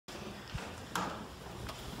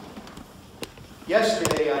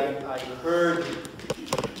Yesterday I heard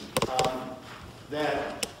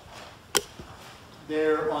that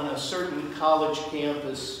there on a certain college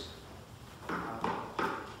campus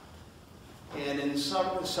and in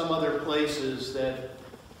some other places that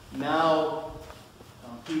now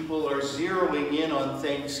people are zeroing in on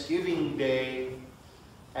Thanksgiving Day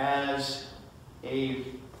as a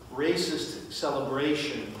racist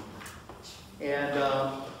celebration. And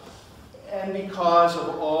because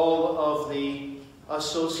of all of the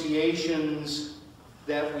associations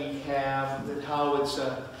that we have, that how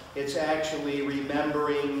it's actually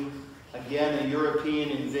remembering, again, a European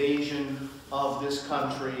invasion of this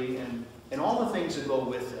country and all the things that go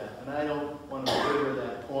with that. And I don't want to belabor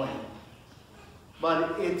that point.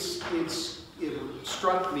 But it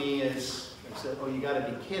struck me as, I said, oh, you got to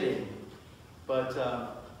be kidding.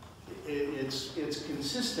 But it's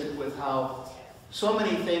consistent with how so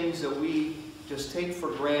many things that we just take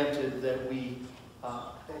for granted, that we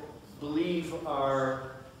believe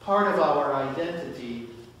are part of our identity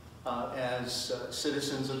as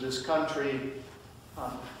citizens of this country,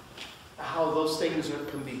 how those things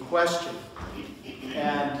can be questioned,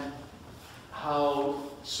 and how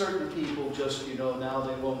certain people just, now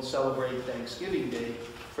they won't celebrate Thanksgiving Day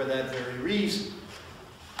for that very reason.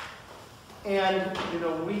 And,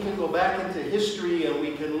 we can go back into history and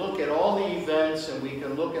we can look at all the events and we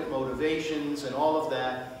can look at motivations and all of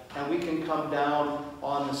that, and we can come down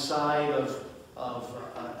on the side of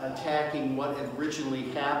attacking what had originally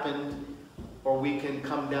happened, or we can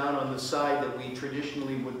come down on the side that we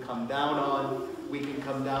traditionally would come down on. We can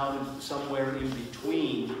come down somewhere in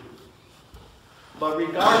between. But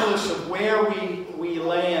regardless of where we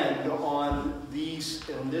land on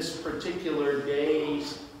this particular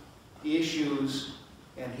day's issues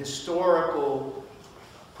and historical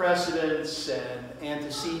precedents and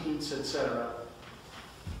antecedents, etc.,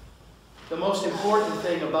 the most important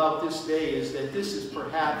thing about this day is that this is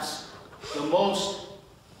perhaps the most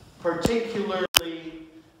particularly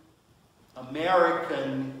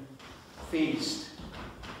American feast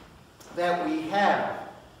that we have,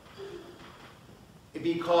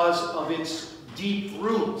 because of its deep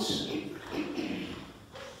roots.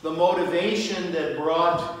 The motivation that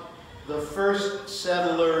brought the first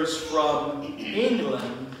settlers from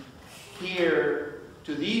England here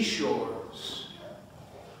to these shores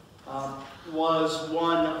was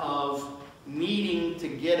one of needing to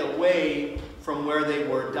get away from where they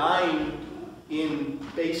were dying in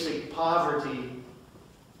basic poverty.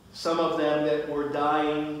 Some of them that were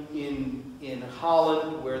dying in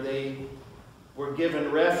Holland, where they were given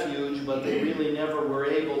refuge, but they really never were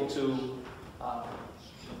able to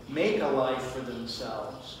make a life for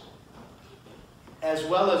themselves, as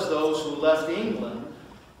well as those who left England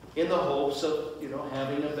in the hopes of,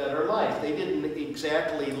 having a better life. They didn't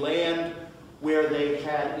exactly land where they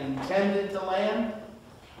had intended to land,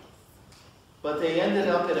 but they ended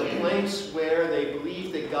up at a place where they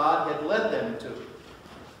believed that God had led them to.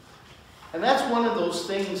 And that's one of those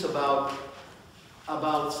things about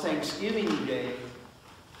Thanksgiving Day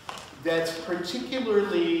that's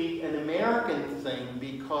particularly an American thing,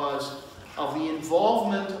 because of the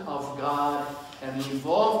involvement of God and the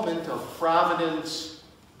involvement of providence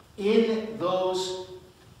in those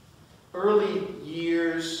early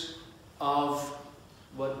years of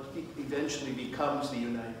what eventually becomes the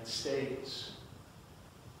United States.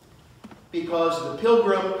 Because the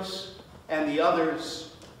Pilgrims and the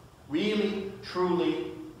others really,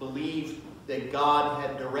 truly believed that God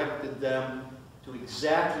had directed them to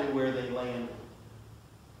exactly where they landed.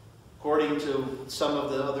 According to some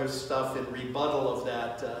of the other stuff in rebuttal of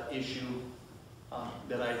that issue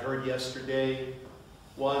that I heard yesterday,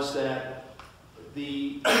 was that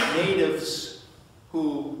the natives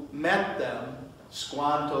who met them,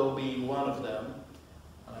 Squanto being one of them,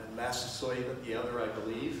 Massasoit the other, I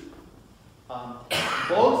believe,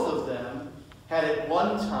 both of them had at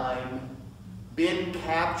one time been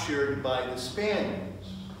captured by the Spaniards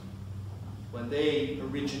when they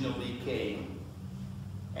originally came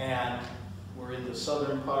and were in the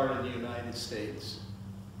southern part of the United States.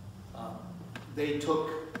 They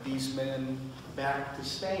took these men back to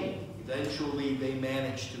Spain. Eventually they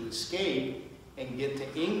managed to escape and get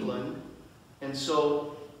to England. And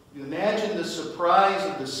so you imagine the surprise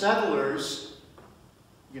of the settlers,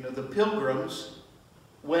 the Pilgrims,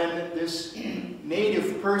 when this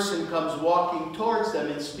native person comes walking towards them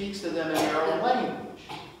and speaks to them in their own language,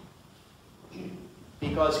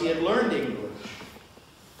 because he had learned English.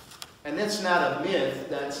 And that's not a myth,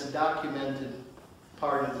 that's a documented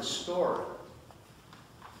part of the story.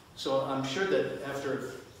 So I'm sure that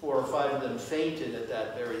after 4 or 5 of them fainted at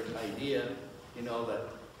that very idea,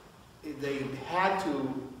 that they had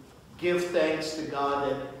to give thanks to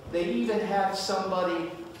God. And they even had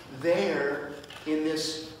somebody there in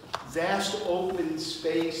this vast open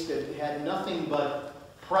space that had nothing but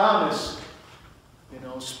promise,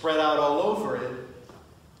 spread out all over it,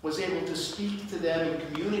 was able to speak to them and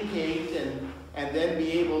communicate and then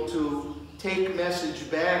be able to take message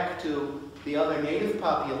back to the other native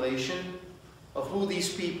population of who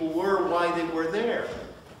these people were, why they were there.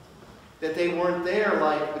 That they weren't there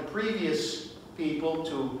like the previous people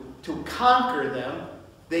to conquer them.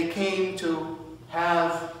 They came to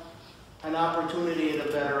have an opportunity at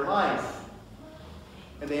a better life.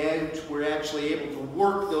 And they were actually able to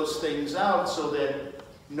work those things out so that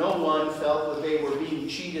no one felt that they were being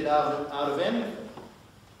cheated out of anything.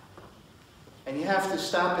 And you have to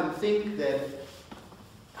stop and think that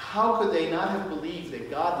how could they not have believed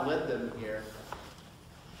that God led them here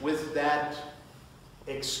with that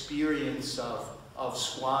experience of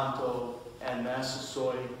Squanto and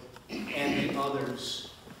Massasoit and the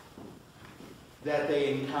others that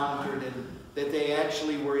they encountered, and that they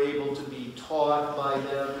actually were able to be taught by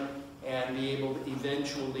them and be able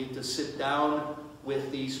eventually to sit down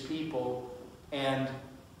with these people and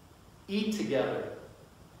eat together.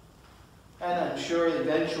 And I'm sure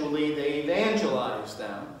eventually they evangelized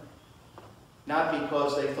them, not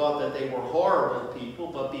because they thought that they were horrible people,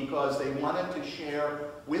 but because they wanted to share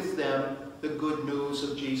with them the good news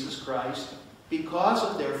of Jesus Christ, because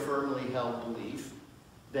of their firmly held belief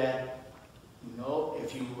that,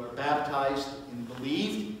 if you are baptized and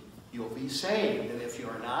believed, you'll be saved. And if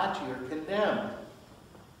you're not, you're condemned.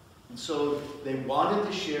 And so they wanted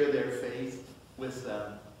to share their faith with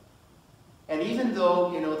them. And even though,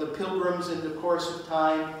 the Pilgrims in the course of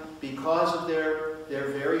time, because of their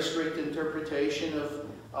very strict interpretation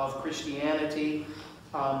of Christianity,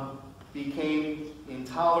 became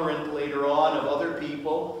intolerant later on of other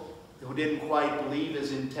people who didn't quite believe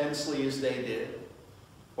as intensely as they did,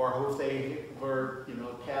 or who, if they were,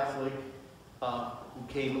 Catholic, who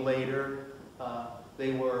came later,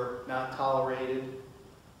 they were not tolerated.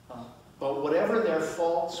 But whatever their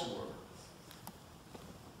faults were,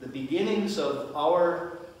 the beginnings of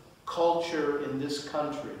our culture in this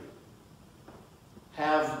country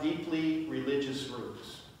have deeply religious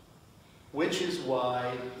roots, which is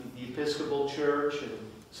why the Episcopal Church and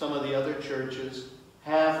some of the other churches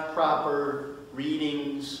have proper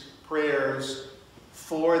readings, prayers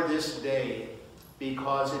for this day,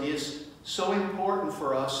 because it is so important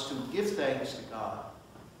for us to give thanks to God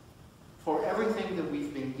for everything that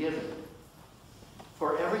we've been given,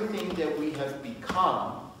 for everything that we have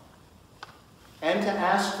become, and to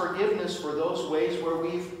ask forgiveness for those ways where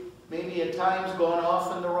we've maybe at times gone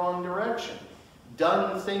off in the wrong direction,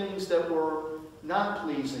 done things that were not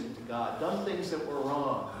pleasing to God, done things that were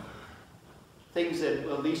wrong, things that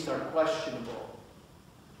at least are questionable,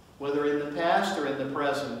 whether in the past or in the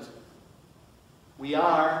present. We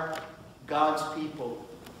are God's people.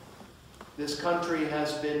 This country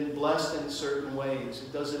has been blessed in certain ways.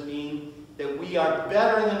 It doesn't mean that we are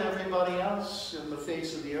better than everybody else in the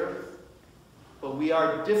face of the earth, but we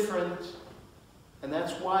are different. And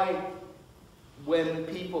that's why when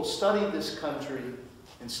people study this country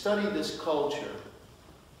and study this culture,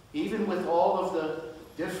 even with all of the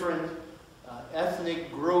different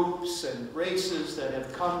ethnic groups and races that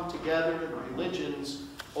have come together and religions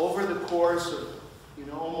over the course of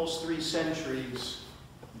almost 3 centuries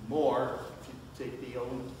more, if you take the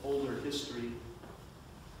older history,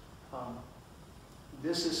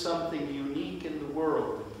 this is something unique in the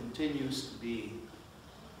world and continues to be.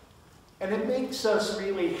 And it makes us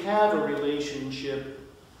really have a relationship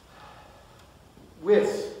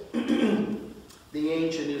with the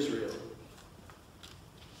ancient Israel.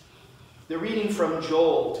 The reading from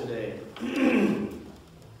Joel today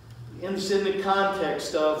is in the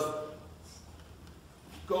context of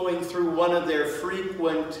going through one of their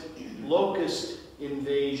frequent locust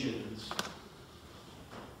invasions,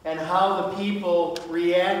 and how the people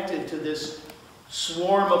reacted to this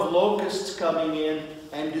swarm of locusts coming in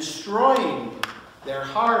and destroying their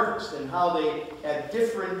harvest, and how they at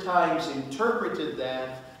different times interpreted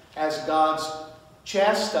that as God's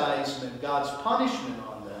chastisement, God's punishment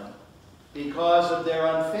on them because of their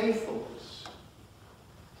unfaithfulness.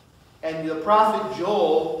 And the prophet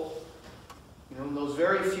Joel, in those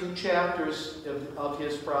very few chapters of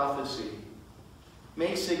his prophecy,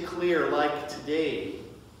 makes it clear, like today,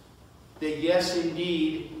 that yes,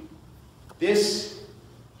 indeed, this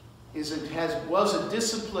was a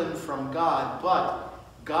discipline from God, but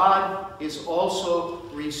God is also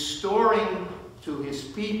restoring to his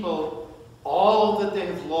people all that they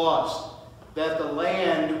have lost, that the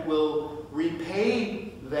land will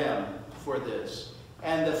repay them this.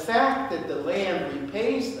 And the fact that the land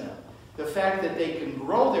repays them, the fact that they can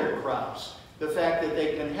grow their crops, the fact that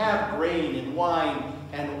they can have grain and wine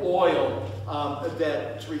and oil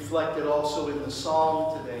that's reflected also in the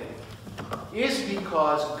psalm today, is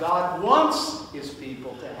because God wants his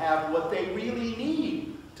people to have what they really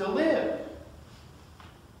need to live.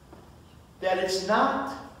 That it's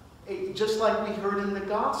not, just like we heard in the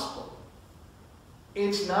gospel,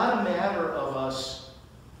 it's not a matter of us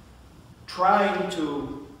trying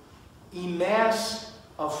to amass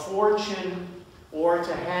a fortune or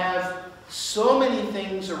to have so many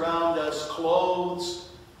things around us, clothes,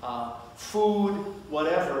 food,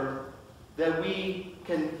 whatever, that we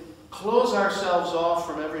can close ourselves off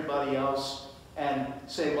from everybody else and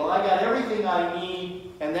say, well, I got everything I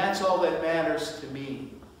need, and that's all that matters to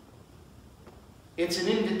me. It's an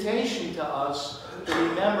invitation to us to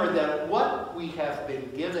remember that what we have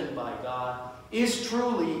been given by God is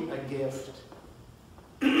truly a gift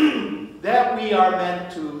that we are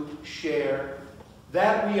meant to share,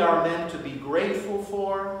 that we are meant to be grateful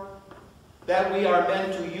for, that we are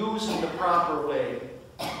meant to use in the proper way,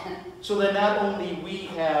 so that not only we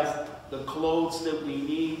have the clothes that we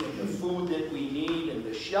need and the food that we need and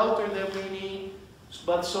the shelter that we need,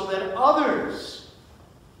 but so that others,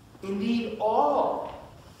 indeed all,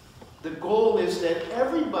 the goal is that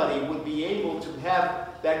everybody would be able to have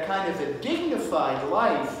that kind of a dignified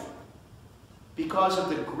life because of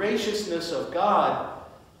the graciousness of God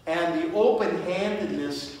and the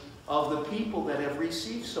open-handedness of the people that have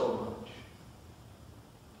received so much.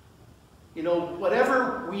 You know,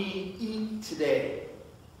 whatever we eat today,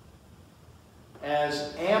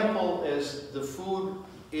 as ample as the food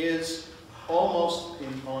is almost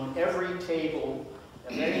on every table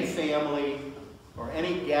of any family or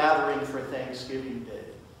any gathering for Thanksgiving Day,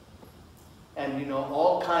 and you know,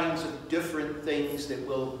 all kinds of different things that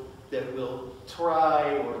we'll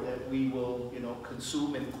try or that we will, you know,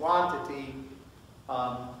 consume in quantity,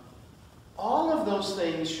 all of those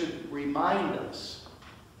things should remind us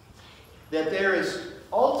that there is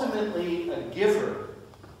ultimately a giver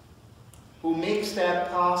who makes that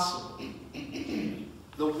possible,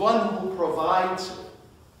 the one who provides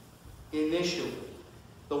it initially,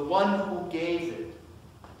 the one who gave it,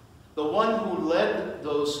 the one who led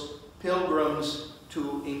those pilgrims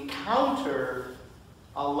to encounter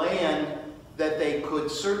a land that they could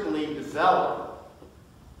certainly develop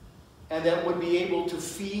and that would be able to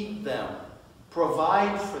feed them,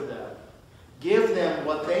 provide for them, give them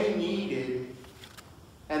what they needed,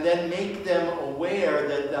 and then make them aware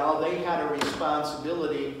that now they had a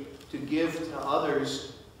responsibility to give to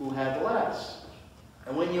others who had less.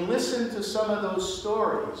 And when you listen to some of those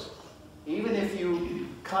stories, even if you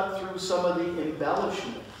cut through some of the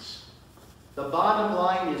embellishments, the bottom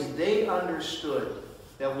line is they understood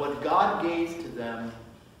that what God gave to them,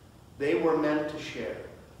 they were meant to share.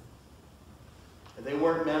 They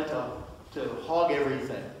weren't meant to hog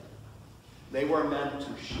everything. They were meant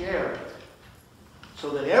to share it so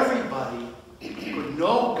that everybody could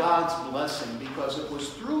know God's blessing, because it was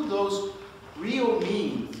through those real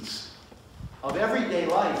means of everyday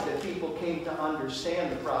life that people came to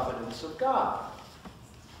understand the providence of God.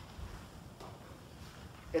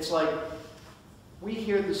 It's like we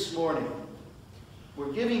here this morning,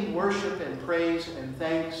 we're giving worship and praise and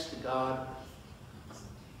thanks to God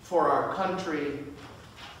for our country,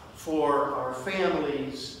 for our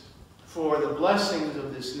families, for the blessings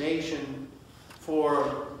of this nation,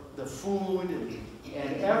 for the food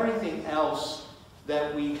and everything else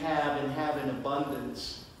that we have and have in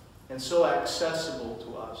abundance and so accessible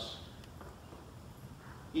to us,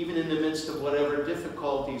 even in the midst of whatever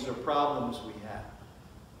difficulties or problems we have.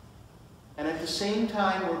 And at the same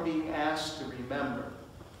time, we're being asked to remember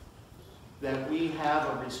that we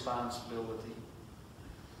have a responsibility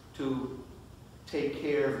to take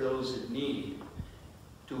care of those in need,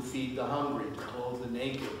 to feed the hungry, to clothe the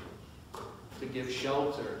naked, to give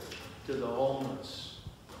shelter to the homeless,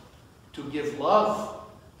 to give love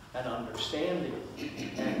and understanding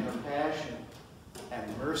and compassion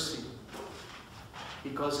and mercy.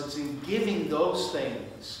 Because it's in giving those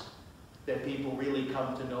things that people really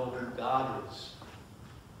come to know who God is.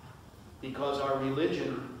 Because our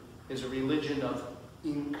religion is a religion of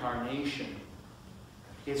incarnation.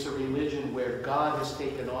 It's a religion where God has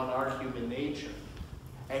taken on our human nature,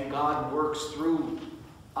 and God works through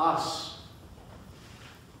us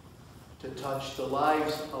to touch the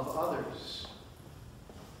lives of others.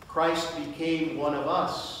 Christ became one of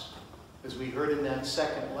us, as we heard in that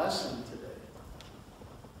second lesson today,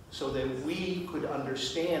 so that we could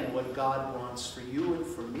understand what God wants for you and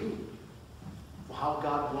for me, how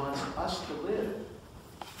God wants us to live.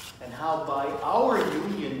 and how by our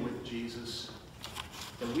union with Jesus,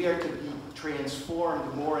 that we are to be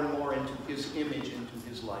transformed more and more into his image, into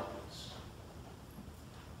his likeness.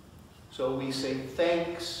 So we say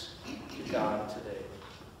thanks to God today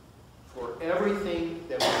for everything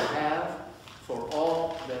that we have, for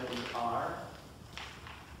all that we are.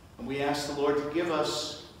 And we ask the Lord to give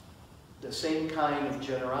us the same kind of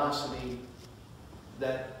generosity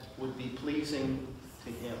that would be pleasing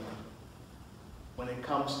to him when it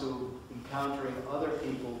comes to encountering other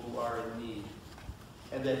people who are in need.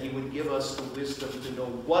 And that he would give us the wisdom to know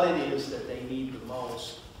what it is that they need the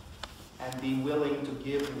most and be willing to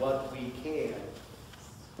give what we can.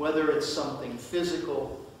 Whether it's something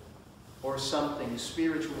physical or something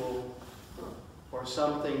spiritual or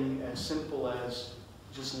something as simple as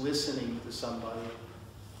just listening to somebody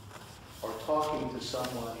or talking to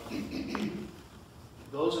someone.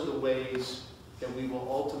 Those are the ways that we will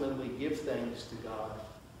ultimately give thanks to God,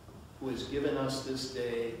 who has given us this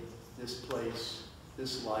day, this place,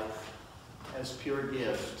 this life, as pure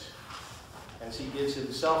gift, as he gives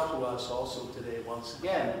himself to us also today, once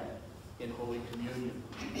again, in Holy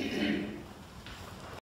Communion.